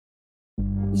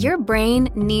Your brain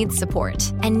needs support,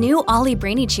 and new Ollie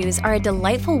Brainy Chews are a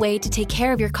delightful way to take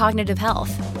care of your cognitive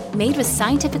health. Made with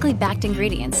scientifically backed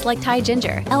ingredients like Thai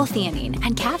ginger, L-theanine,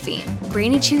 and caffeine,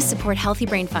 Brainy Chews support healthy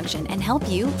brain function and help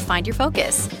you find your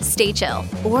focus, stay chill,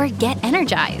 or get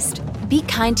energized. Be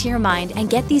kind to your mind and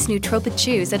get these nootropic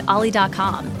chews at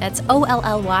ollie.com. That's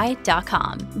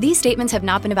OLLY.com. These statements have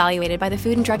not been evaluated by the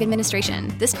Food and Drug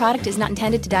Administration. This product is not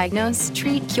intended to diagnose,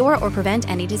 treat, cure, or prevent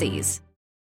any disease.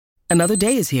 Another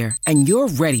day is here, and you're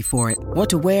ready for it. What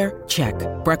to wear? Check.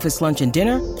 Breakfast, lunch, and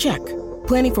dinner? Check.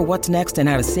 Planning for what's next and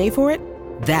how to save for it?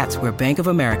 That's where Bank of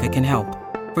America can help.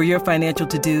 For your financial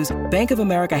to-dos, Bank of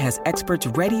America has experts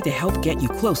ready to help get you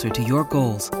closer to your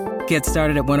goals. Get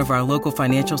started at one of our local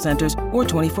financial centers or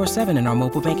 24/7 in our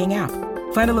mobile banking app.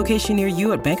 Find a location near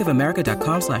you at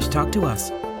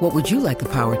bankofamerica.com/talktous. What would you like the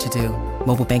power to do?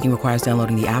 Mobile banking requires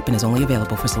downloading the app and is only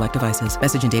available for select devices.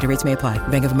 Message and data rates may apply.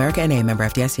 Bank of America N.A., member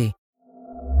FDIC.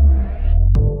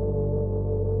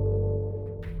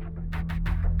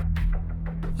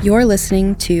 You're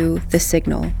listening to The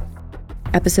Signal,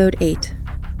 Episode 8,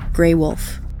 Grey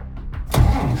Wolf.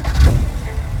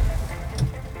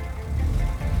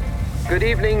 Good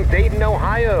evening, Dayton,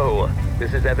 Ohio.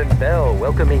 This is Evan Bell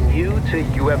welcoming you to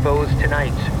UFOs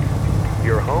Tonight.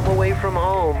 Your home away from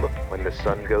home when the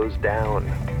sun goes down.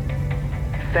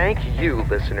 Thank you,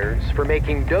 listeners, for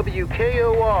making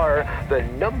WKOR the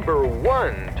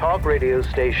 #1 talk radio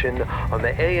station on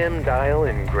the AM dial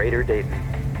in Greater Dayton.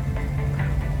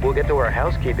 We'll get to our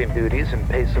housekeeping duties and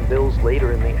pay some bills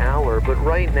later in the hour, but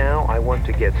right now I want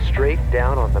to get straight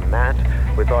down on the mat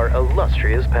with our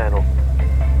illustrious panel.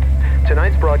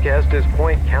 Tonight's broadcast is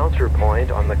point counterpoint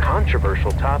on the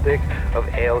controversial topic of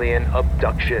alien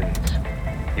abductions.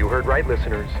 You heard right,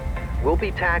 listeners. We'll be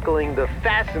tackling the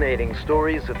fascinating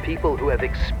stories of people who have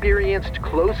experienced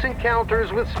close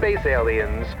encounters with space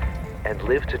aliens and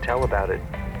live to tell about it.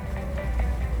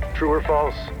 True or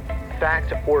false?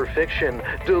 Fact or fiction,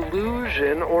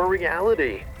 delusion or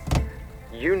reality.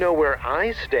 You know where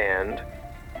I stand.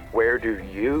 Where do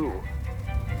you?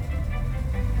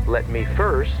 Let me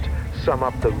first sum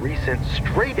up the recent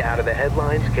straight out of the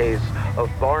headlines case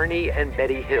of Barney and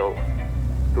Betty Hill,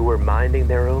 who were minding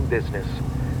their own business,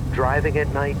 driving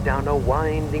at night down a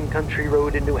winding country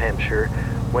road in New Hampshire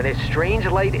when a strange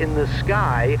light in the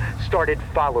sky started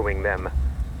following them.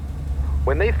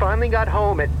 When they finally got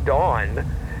home at dawn,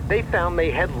 they found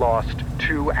they had lost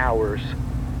 2 hours.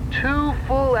 2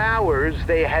 full hours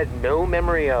they had no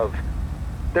memory of.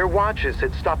 Their watches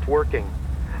had stopped working.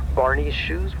 Barney's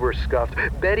shoes were scuffed.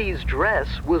 Betty's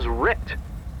dress was ripped.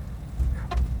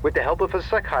 With the help of a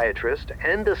psychiatrist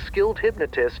and a skilled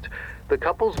hypnotist, the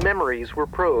couple's memories were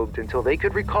probed until they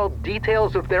could recall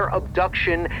details of their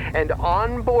abduction and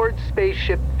onboard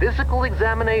spaceship physical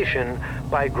examination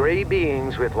by gray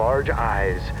beings with large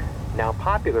eyes, now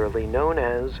popularly known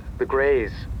as the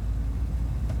Greys.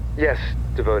 Yes,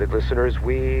 devoted listeners,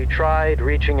 we tried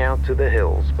reaching out to the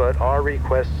Hills, but our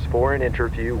requests for an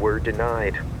interview were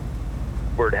denied.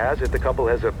 Word has it the couple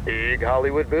has a big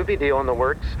Hollywood movie deal in the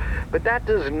works, but that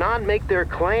does not make their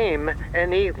claim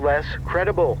any less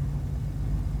credible.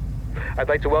 I'd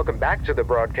like to welcome back to the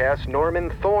broadcast Norman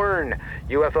Thorne,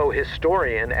 UFO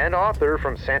historian and author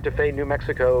from Santa Fe, New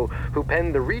Mexico, who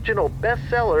penned the regional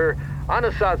bestseller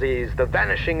Anasazi's The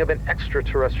Vanishing of an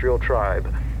Extraterrestrial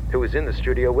Tribe, who is in the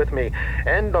studio with me.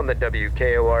 And on the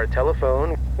WKOR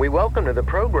telephone, we welcome to the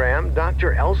program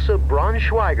Dr. Elsa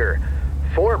Braunschweiger,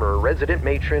 former resident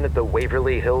matron at the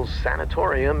Waverly Hills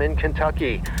Sanatorium in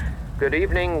Kentucky. Good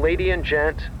evening, lady and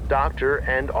gent, doctor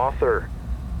and author.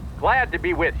 Glad to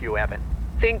be with you, Evan.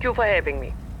 Thank you for having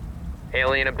me.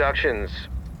 Alien abductions,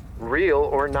 real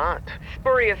or not?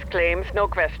 Spurious claims, no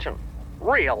question.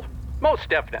 Real, most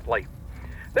definitely.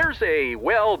 There's a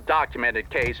well-documented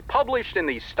case published in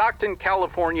the Stockton,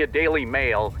 California Daily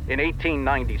Mail in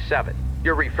 1897.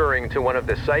 You're referring to one of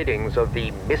the sightings of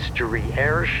the mystery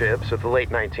airships of the late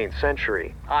 19th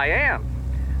century. I am.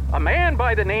 A man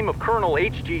by the name of Colonel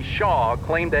H.G. Shaw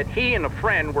claimed that he and a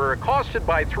friend were accosted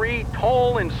by 3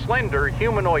 tall and slender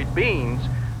humanoid beings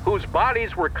whose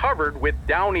bodies were covered with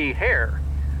downy hair.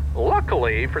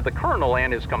 Luckily for the colonel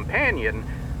and his companion,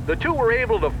 the two were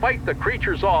able to fight the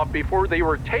creatures off before they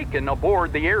were taken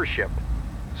aboard the airship.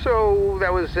 So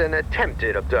that was an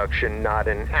attempted abduction, not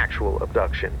an actual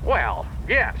abduction. Well,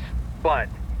 yes, but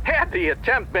had the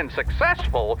attempt been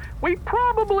successful, we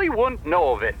probably wouldn't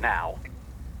know of it now.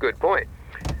 Good point.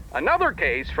 Another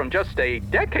case from just a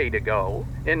decade ago,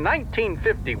 in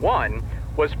 1951,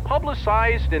 was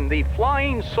publicized in the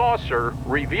Flying Saucer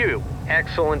Review.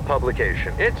 Excellent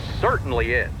publication. It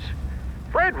certainly is.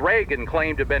 Fred Reagan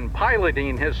claimed to have been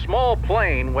piloting his small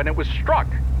plane when it was struck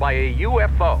by a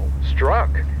UFO. Struck?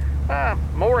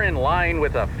 More in line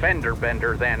with a fender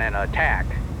bender than an attack.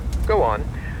 Go on.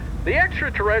 The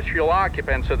extraterrestrial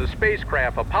occupants of the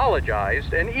spacecraft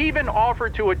apologized and even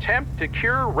offered to attempt to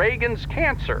cure Reagan's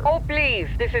cancer. Oh, please,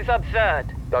 this is absurd.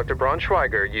 Dr.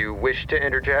 Braunschweiger, you wish to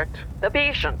interject? The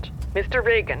patient, Mr.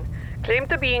 Reagan, claimed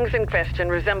the beings in question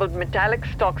resembled metallic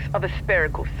stalks of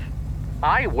asparagus.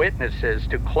 Eyewitnesses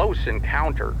to close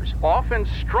encounters often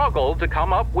struggle to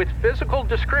come up with physical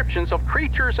descriptions of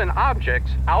creatures and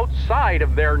objects outside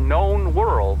of their known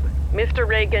world, Mr.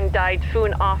 Reagan died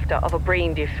soon after of a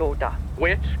brain disorder.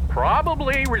 which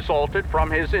probably resulted from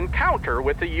his encounter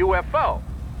with the UFO.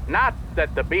 Not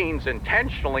that the beings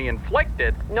intentionally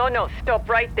inflicted. No, stop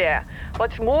right there.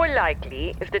 What's more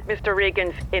likely is that Mr.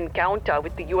 Reagan's encounter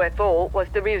with the UFO was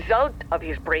the result of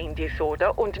his brain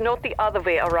disorder and not the other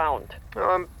way around.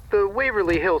 The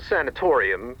Waverly Hills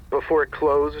Sanatorium, before it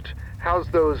closed,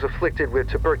 housed those afflicted with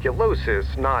tuberculosis,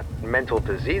 not mental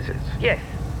diseases. Yes,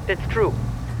 that's true.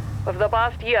 For the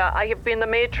past year, I have been the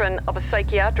matron of a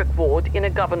psychiatric ward in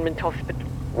a government hospital.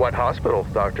 What hospital,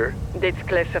 Doctor? That's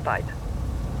classified.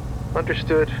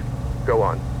 Understood. Go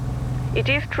on. It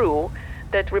is true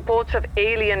that reports of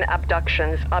alien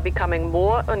abductions are becoming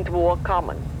more and more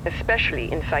common,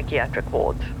 especially in psychiatric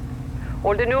wards.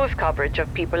 All the news coverage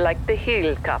of people like the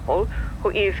Hill couple,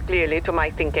 who is clearly, to my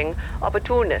thinking,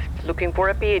 opportunists looking for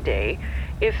a payday,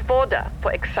 is fodder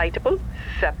for excitable,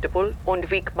 susceptible, and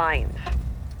weak minds.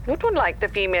 Not unlike the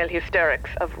female hysterics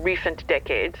of recent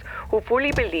decades, who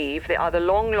fully believe they are the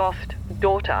long-lost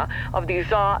daughter of the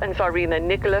Tsar and Tsarina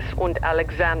Nicholas and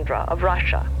Alexandra of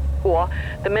Russia, or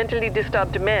the mentally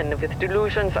disturbed men with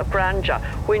delusions of grandeur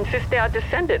who insist they are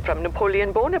descended from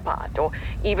Napoleon Bonaparte, or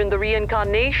even the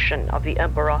reincarnation of the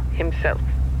Emperor himself.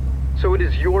 So it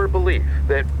is your belief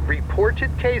that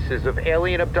reported cases of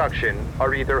alien abduction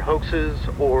are either hoaxes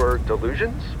or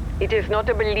delusions? It is not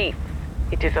a belief.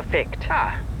 It is a fact.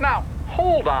 Now,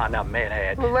 hold on a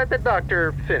minute. Well, let the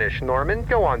doctor finish, Norman.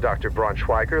 Go on, Dr.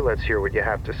 Braunschweiger. Let's hear what you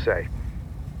have to say.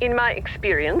 In my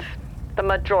experience, the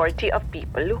majority of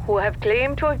people who have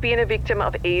claimed to have been a victim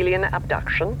of alien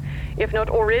abduction, if not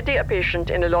already a patient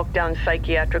in a lockdown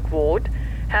psychiatric ward,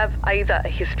 have either a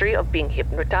history of being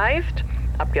hypnotized,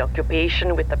 a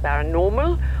preoccupation with the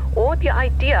paranormal, or the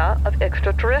idea of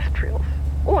extraterrestrials.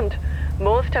 And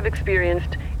most have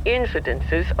experienced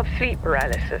incidences of sleep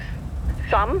paralysis.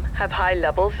 Some have high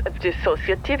levels of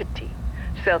dissociativity,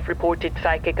 self-reported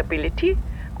psychic ability,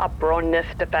 a proneness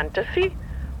to fantasy,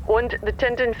 and the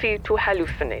tendency to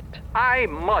hallucinate. I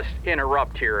must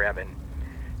interrupt here, Evan.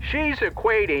 She's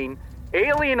equating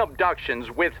alien abductions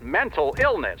with mental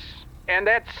illness, and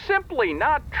that's simply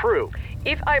not true.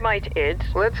 If I might add...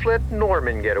 Let's let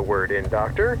Norman get a word in,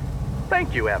 Doctor.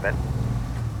 Thank you, Evan.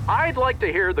 I'd like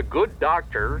to hear the good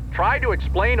doctor try to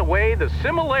explain away the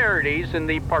similarities in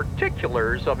the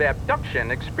particulars of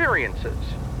abduction experiences.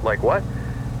 Like what?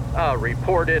 A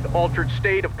reported altered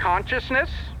state of consciousness,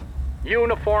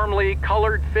 uniformly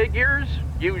colored figures,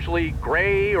 usually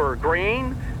gray or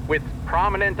green, with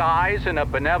prominent eyes and a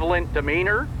benevolent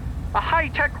demeanor, a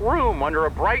high-tech room under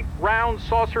a bright, round,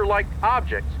 saucer-like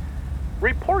object,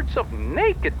 reports of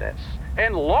nakedness,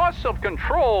 and loss of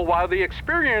control while the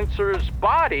experiencer's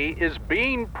body is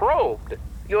being probed.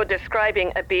 You're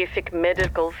describing a basic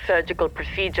medical surgical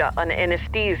procedure on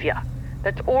anesthesia.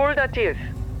 That's all that is.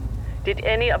 Did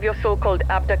any of your so-called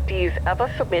abductees ever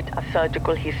submit a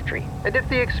surgical history? And if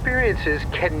the experiences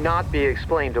cannot be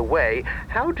explained away,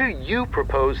 how do you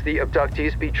propose the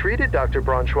abductees be treated, Dr.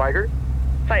 Braunschweiger?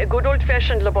 Why, a good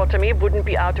old-fashioned lobotomy wouldn't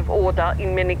be out of order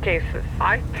in many cases.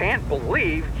 I can't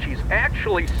believe she's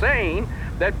actually saying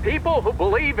that people who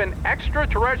believe in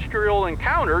extraterrestrial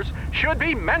encounters should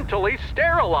be mentally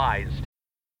sterilized.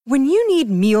 When you need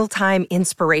mealtime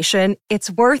inspiration,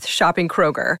 it's worth shopping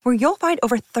Kroger, where you'll find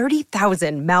over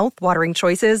 30,000 mouth-watering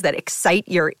choices that excite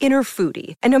your inner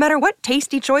foodie. And no matter what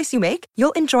tasty choice you make,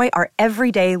 you'll enjoy our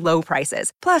everyday low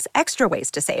prices, plus extra ways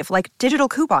to save, like digital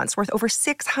coupons worth over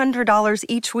 $600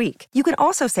 each week. You can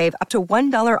also save up to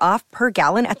 $1 off per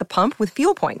gallon at the pump with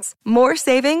fuel points. More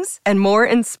savings and more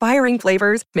inspiring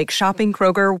flavors make shopping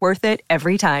Kroger worth it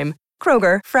every time.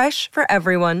 Kroger, fresh for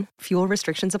everyone. Fuel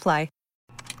restrictions apply.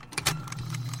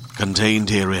 Contained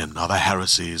herein are the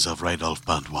heresies of Radolf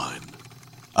Burntwine,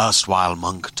 erstwhile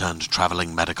monk turned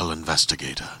traveling medical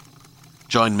investigator.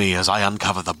 Join me as I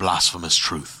uncover the blasphemous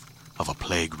truth of a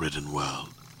plague-ridden world,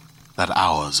 that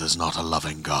ours is not a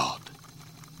loving God,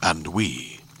 and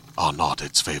we are not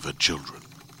its favored children.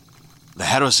 The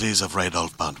heresies of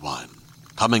Radolf Burntwine,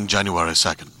 coming January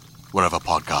 2nd, wherever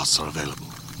podcasts are available.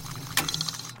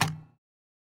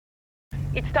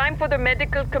 It's time for the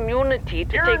medical community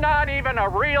to You're not even a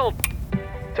real...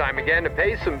 Time again to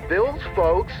pay some bills,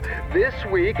 folks. This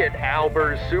week at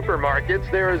Alber's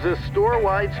Supermarkets, there is a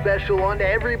store-wide special on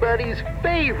everybody's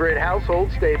favorite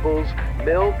household staples,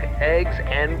 milk, eggs,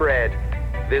 and bread.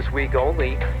 This week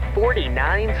only,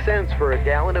 49 cents for a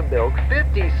gallon of milk,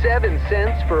 57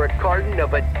 cents for a carton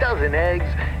of a dozen eggs,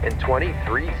 and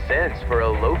 23 cents for a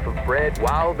loaf of bread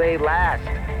while they last.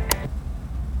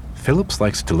 Phillips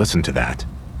likes to listen to that.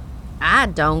 I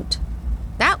don't.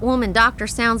 That woman doctor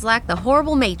sounds like the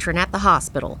horrible matron at the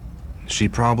hospital. She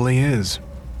probably is.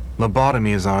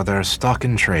 Lobotomies are their stock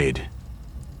in trade.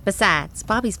 Besides,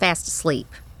 Bobby's fast asleep.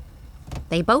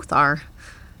 They both are.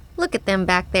 Look at them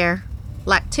back there,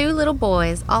 like two little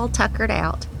boys all tuckered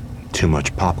out. Too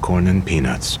much popcorn and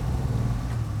peanuts.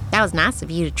 That was nice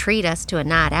of you to treat us to a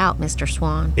night out, Mr.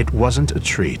 Swan. It wasn't a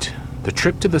treat. The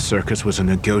trip to the circus was a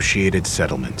negotiated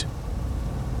settlement.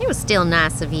 It was still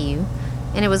nice of you,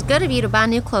 and it was good of you to buy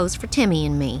new clothes for Timmy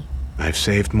and me. I've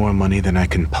saved more money than I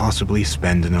can possibly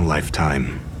spend in a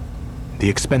lifetime. The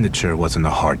expenditure wasn't a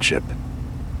hardship.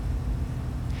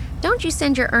 Don't you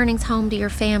send your earnings home to your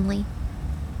family?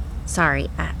 Sorry,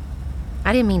 I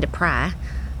didn't mean to pry.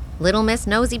 Little Miss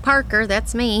Nosy Parker,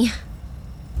 that's me.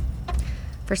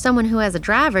 For someone who has a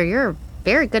driver, you're a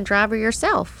very good driver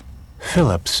yourself.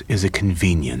 Phillips is a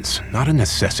convenience, not a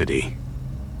necessity.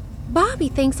 Bobby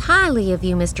thinks highly of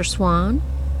you, Mr. Swan.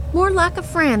 More like a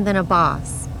friend than a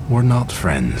boss. We're not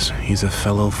friends. He's a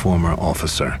fellow former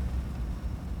officer.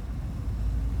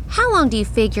 How long do you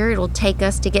figure it'll take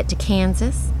us to get to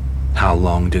Kansas? How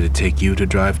long did it take you to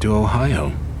drive to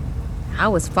Ohio? I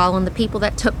was following the people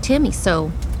that took Timmy,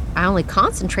 so I only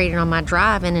concentrated on my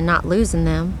driving and not losing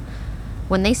them.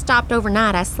 When they stopped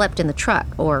overnight, I slept in the truck,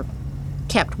 or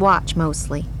kept watch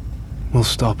mostly. We'll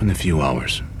stop in a few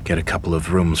hours. Get a couple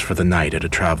of rooms for the night at a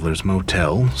traveler's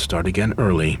motel, start again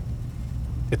early.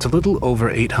 It's a little over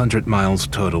 800 miles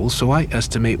total, so I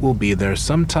estimate we'll be there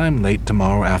sometime late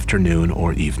tomorrow afternoon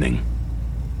or evening.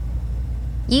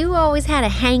 You always had a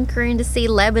hankering to see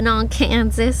Lebanon,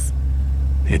 Kansas.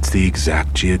 It's the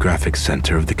exact geographic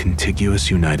center of the contiguous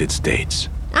United States.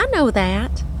 I know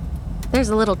that. There's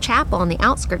a little chapel on the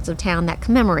outskirts of town that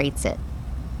commemorates it.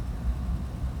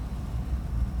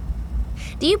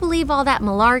 Do you believe all that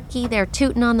malarkey they're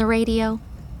tooting on the radio?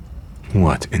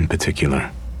 What in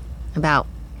particular? About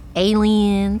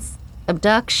aliens,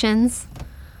 abductions?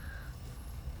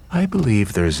 I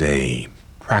believe there's a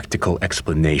practical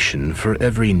explanation for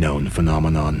every known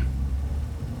phenomenon.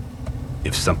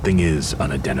 If something is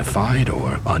unidentified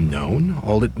or unknown,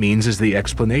 all it means is the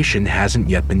explanation hasn't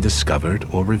yet been discovered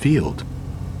or revealed.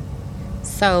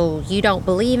 So you don't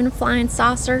believe in flying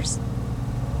saucers?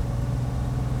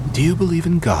 Do you believe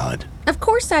in God? Of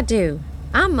course I do.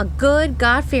 I'm a good,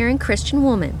 God-fearing Christian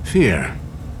woman. Fear.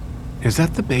 Is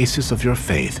that the basis of your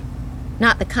faith?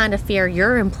 Not the kind of fear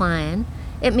you're implying.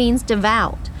 It means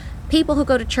devout. People who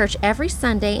go to church every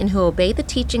Sunday and who obey the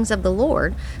teachings of the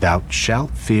Lord. Thou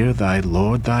shalt fear thy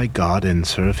Lord thy God and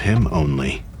serve him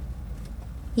only.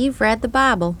 You've read the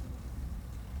Bible.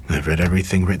 I've read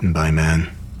everything written by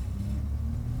man.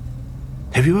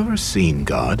 Have you ever seen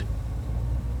God?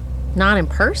 Not in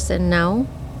person, no.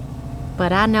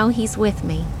 But I know he's with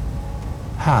me.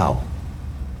 How?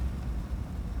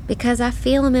 Because I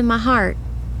feel him in my heart,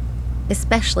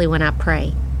 especially when I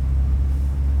pray.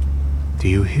 Do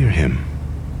you hear him?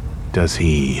 Does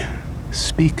he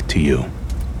speak to you?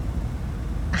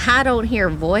 I don't hear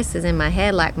voices in my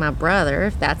head like my brother,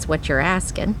 if that's what you're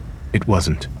asking. It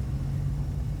wasn't.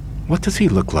 What does he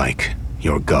look like,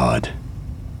 your God?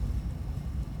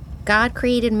 God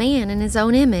created man in his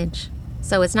own image,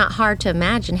 so it's not hard to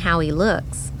imagine how he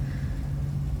looks.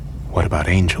 What about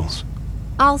angels?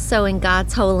 Also in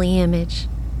God's holy image.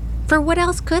 For what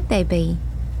else could they be?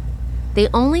 The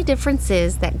only difference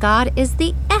is that God is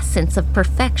the essence of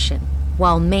perfection,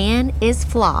 while man is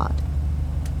flawed.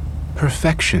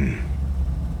 Perfection?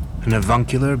 An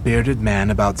avuncular, bearded man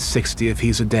about 60 if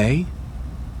he's a day?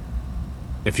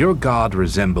 If your God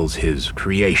resembles his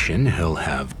creation, he'll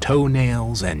have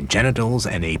toenails and genitals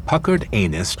and a puckered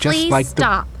anus just Please like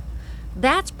stop.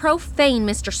 That's profane,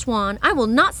 Mr. Swan. I will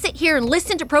not sit here and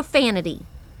listen to profanity.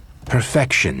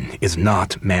 Perfection is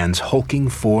not man's hulking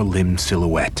four-limbed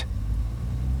silhouette.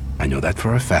 I know that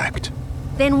for a fact.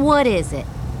 Then what is it?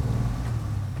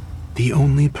 The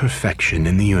only perfection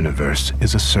in the universe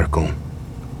is a circle.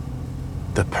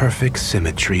 The perfect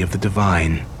symmetry of the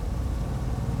divine.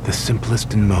 The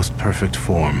simplest and most perfect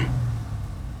form.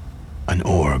 An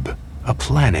orb, a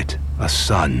planet, a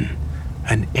sun,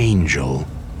 an angel,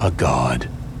 a god.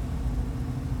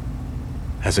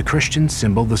 As a Christian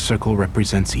symbol, the circle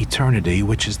represents eternity,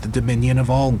 which is the dominion of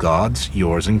all gods,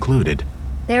 yours included.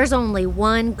 There's only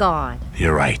one God.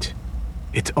 You're right.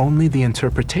 It's only the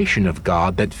interpretation of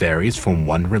God that varies from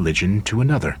one religion to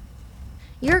another.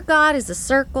 Your God is a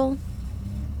circle?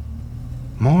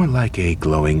 More like a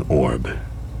glowing orb,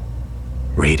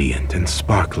 radiant and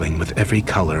sparkling with every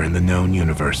color in the known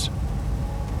universe.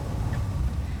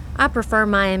 I prefer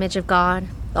my image of God,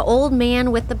 the old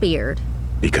man with the beard.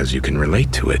 Because you can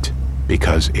relate to it.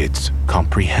 Because it's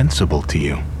comprehensible to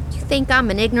you. You think I'm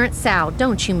an ignorant sow,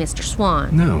 don't you, Mr.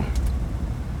 Swan? No.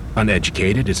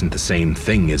 Uneducated isn't the same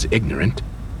thing as ignorant.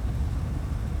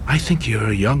 I think you're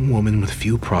a young woman with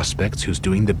few prospects who's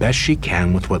doing the best she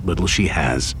can with what little she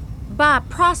has. By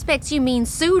prospects, you mean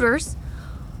suitors?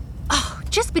 Oh,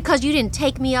 just because you didn't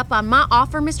take me up on my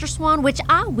offer, Mr. Swan, which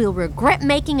I will regret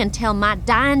making until my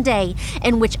dying day,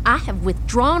 and which I have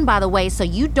withdrawn, by the way, so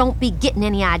you don't be getting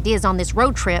any ideas on this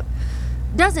road trip,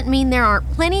 doesn't mean there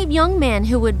aren't plenty of young men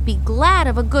who would be glad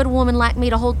of a good woman like me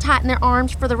to hold tight in their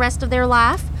arms for the rest of their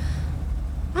life.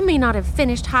 I may not have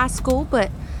finished high school, but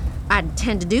I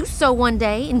intend to do so one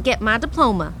day and get my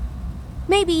diploma.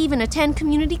 Maybe even attend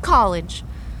community college.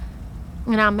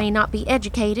 And I may not be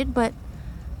educated, but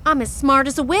I'm as smart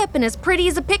as a whip and as pretty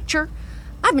as a picture.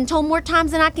 I've been told more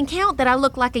times than I can count that I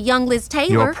look like a young Liz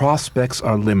Taylor. Your prospects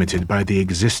are limited by the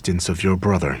existence of your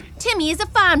brother. Timmy is a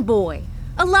fine boy,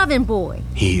 a loving boy.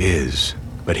 He is,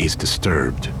 but he's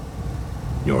disturbed.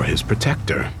 You're his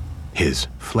protector, his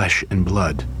flesh and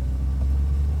blood.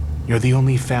 You're the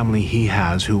only family he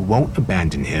has who won't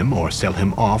abandon him or sell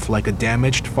him off like a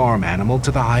damaged farm animal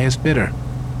to the highest bidder.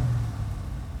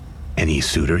 Any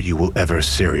suitor you will ever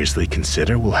seriously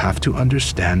consider will have to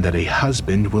understand that a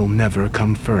husband will never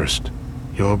come first.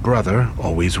 Your brother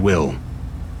always will.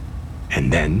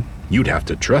 And then you'd have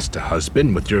to trust a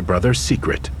husband with your brother's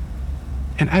secret.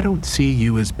 And I don't see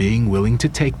you as being willing to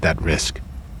take that risk.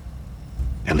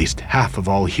 At least half of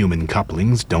all human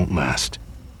couplings don't last.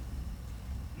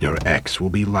 Your ex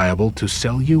will be liable to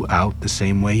sell you out the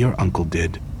same way your uncle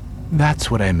did.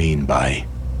 That's what I mean by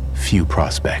few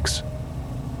prospects.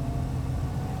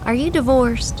 Are you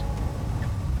divorced?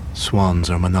 Swans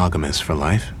are monogamous for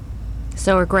life.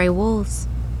 So are gray wolves.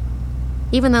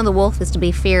 Even though the wolf is to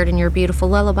be feared in your beautiful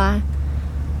lullaby,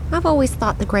 I've always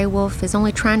thought the gray wolf is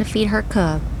only trying to feed her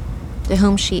cub, to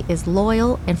whom she is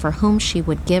loyal and for whom she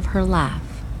would give her life.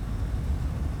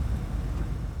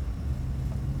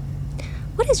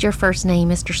 What is your first name,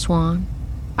 Mr. Swan?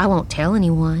 I won't tell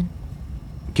anyone.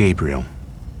 Gabriel.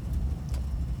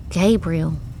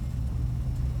 Gabriel.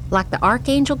 Like the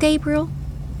Archangel Gabriel?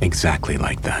 Exactly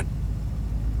like that.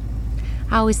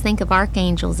 I always think of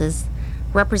archangels as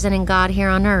representing God here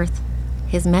on earth,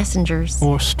 his messengers.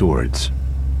 Or stewards.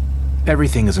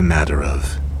 Everything is a matter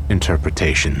of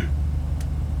interpretation.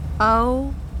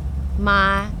 Oh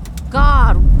my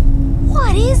God.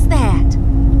 What is that?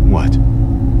 What?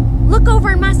 Look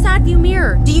over in my side view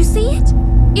mirror. Do you see it?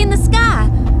 In the sky.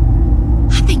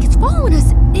 I think it's following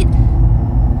us.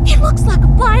 It looks like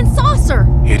a flying saucer.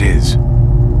 It is.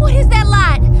 What is that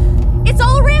light? It's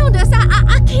all around us.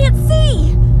 I can't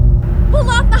see. Pull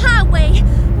off the highway.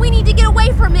 We need to get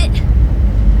away from it.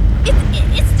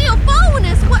 It's still following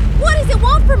us. What does it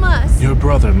want from us? Your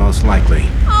brother, most likely.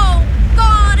 Oh,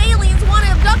 God, aliens want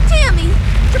to abduct Timmy.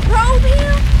 To probe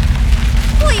him?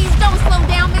 Please don't slow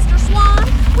down, Mr. Swan.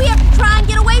 We have to try and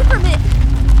get away from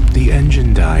it. The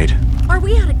engine died. Are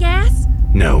we out of gas?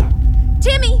 No.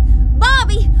 Timmy!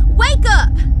 Bobby! Wake up!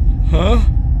 Huh?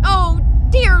 Oh,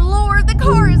 dear Lord, the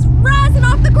car is rising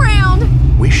off the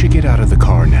ground! We should get out of the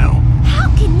car now.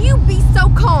 How can you be so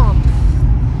calm?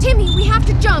 Timmy, we have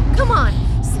to jump. Come on.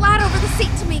 Slide over the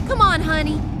seat to me. Come on,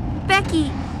 honey.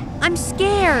 Becky, I'm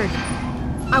scared.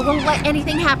 I won't let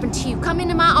anything happen to you. Come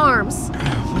into my arms.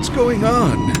 What's going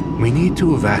on? We need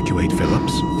to evacuate,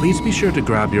 Phillips. Please be sure to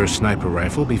grab your sniper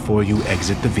rifle before you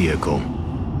exit the vehicle.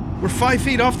 We're 5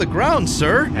 feet off the ground,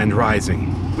 sir. And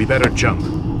rising. We better jump.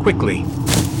 Quickly.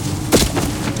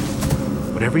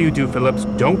 Whatever you do, Phillips,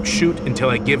 don't shoot until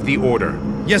I give the order.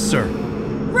 Yes, sir.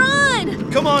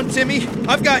 Run! Come on, Timmy.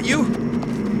 I've got you.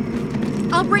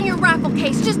 I'll bring your rifle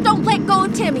case. Just don't let go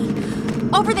of Timmy.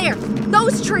 Over there.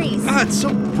 Those trees. Ah, it's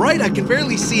so bright I can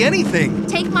barely see anything.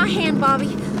 Take my hand,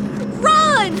 Bobby.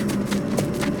 Run!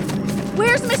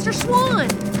 Where's Mr. Swan?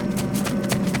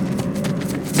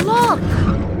 Look!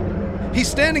 He's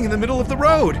standing in the middle of the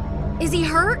road. Is he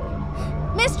hurt?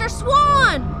 Mr.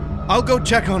 Swan! I'll go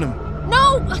check on him.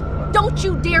 No! Don't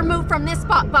you dare move from this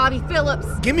spot, Bobby Phillips.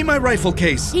 Give me my rifle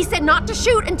case. He said not to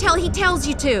shoot until he tells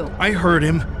you to. I heard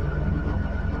him.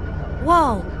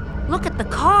 Whoa, look at the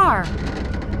car.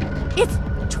 It's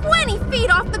 20 feet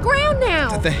off the ground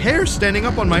now. The hair standing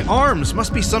up on my arms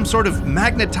must be some sort of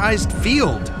magnetized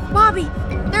field. Bobby,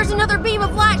 there's another beam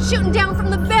of light shooting down from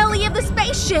the belly of the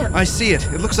spaceship. I see it.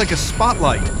 It looks like a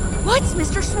spotlight. What's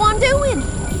Mr. Swan doing?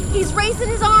 He's raising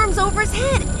his arms over his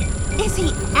head. Is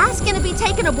he asking to be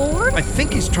taken aboard? I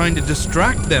think he's trying to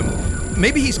distract them.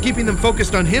 Maybe he's keeping them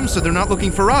focused on him so they're not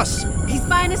looking for us. He's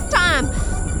buying us time.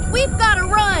 We've got to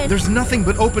run. There's nothing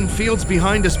but open fields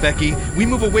behind us, Becky. We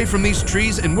move away from these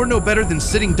trees and we're no better than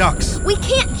sitting ducks. We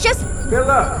can't just...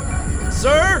 Philip!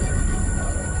 Sir?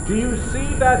 Do you see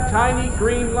that tiny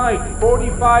green light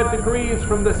 45 degrees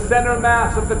from the center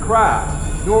mass of the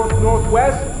craft?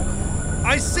 North-northwest?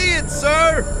 I see it,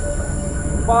 sir!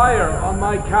 Fire on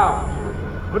my count.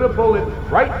 Put a bullet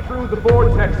right through the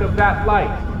vortex of that light.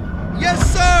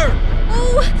 Yes, sir!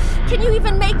 Oh, can you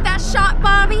even make that shot,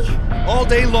 Bobby? All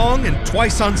day long and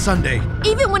twice on Sunday.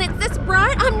 Even when it's this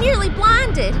bright, I'm nearly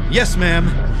blinded. Yes, ma'am.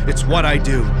 It's what I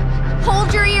do.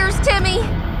 Hold your ears, Timmy.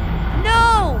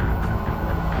 No!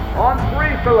 On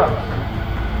 3, Philip.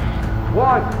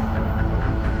 1,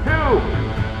 2,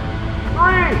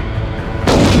 3.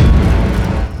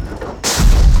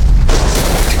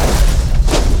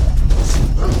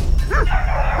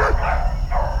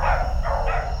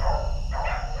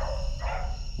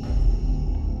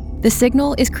 The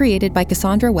Signal is created by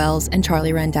Cassandra Wells and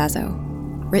Charlie Randazzo.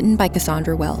 Written by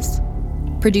Cassandra Wells.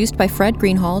 Produced by Fred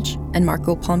Greenhalgh and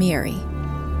Marco Palmieri.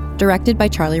 Directed by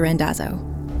Charlie Randazzo.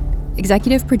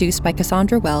 Executive produced by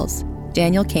Cassandra Wells,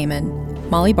 Daniel Kamen,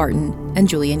 Molly Barton, and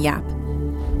Julian Yap.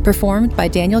 Performed by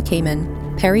Daniel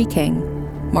Kamen, Perry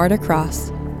King, Marta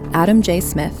Cross, Adam J.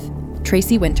 Smith,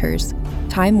 Tracy Winters,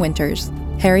 Time Winters,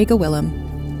 Harry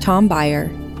Gawillam, Tom Beyer,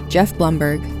 Jeff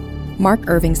Blumberg, Mark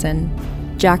Irvingson,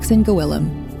 Jackson Gawillam,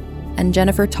 and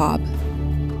Jennifer Taub.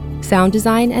 Sound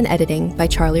design and editing by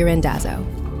Charlie Randazzo.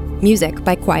 Music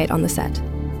by Quiet on the Set.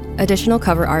 Additional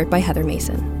cover art by Heather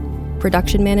Mason.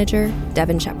 Production manager,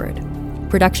 Devin Shepard.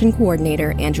 Production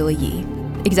coordinator, Angela Yee.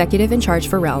 Executive in charge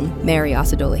for Realm, Mary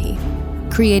Asadolahi.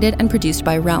 Created and produced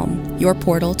by Realm, your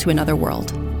portal to another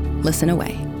world. Listen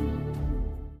away.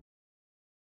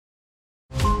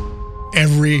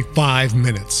 Every 5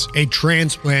 minutes, a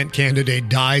transplant candidate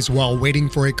dies while waiting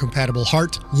for a compatible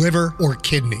heart, liver, or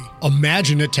kidney.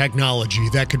 Imagine a technology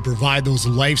that could provide those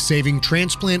life-saving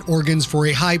transplant organs for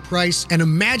a high price, and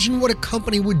imagine what a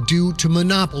company would do to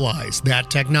monopolize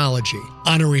that technology.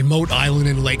 On a remote island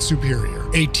in Lake Superior,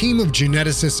 a team of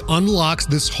geneticists unlocks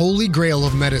this holy grail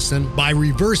of medicine by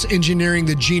reverse engineering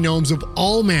the genomes of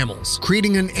all mammals,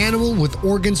 creating an animal with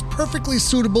organs perfectly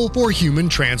suitable for human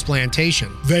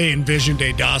transplantation. They envisioned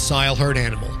a docile herd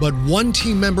animal, but one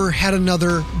team member had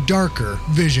another, darker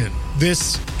vision.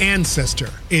 This ancestor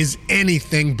is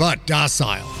anything but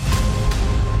docile.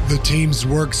 The team's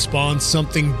work spawned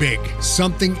something big,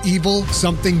 something evil,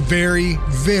 something very,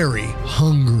 very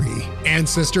hungry.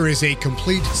 Ancestor is a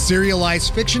complete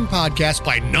serialized fiction podcast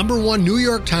by #1 New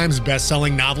York Times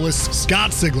bestselling novelist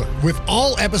Scott Sigler, with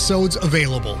all episodes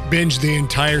available. Binge the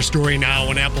entire story now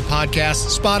on Apple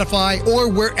Podcasts, Spotify, or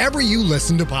wherever you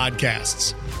listen to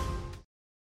podcasts.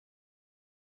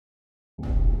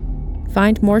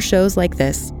 Find more shows like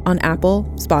this on Apple,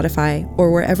 Spotify,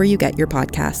 or wherever you get your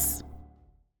podcasts.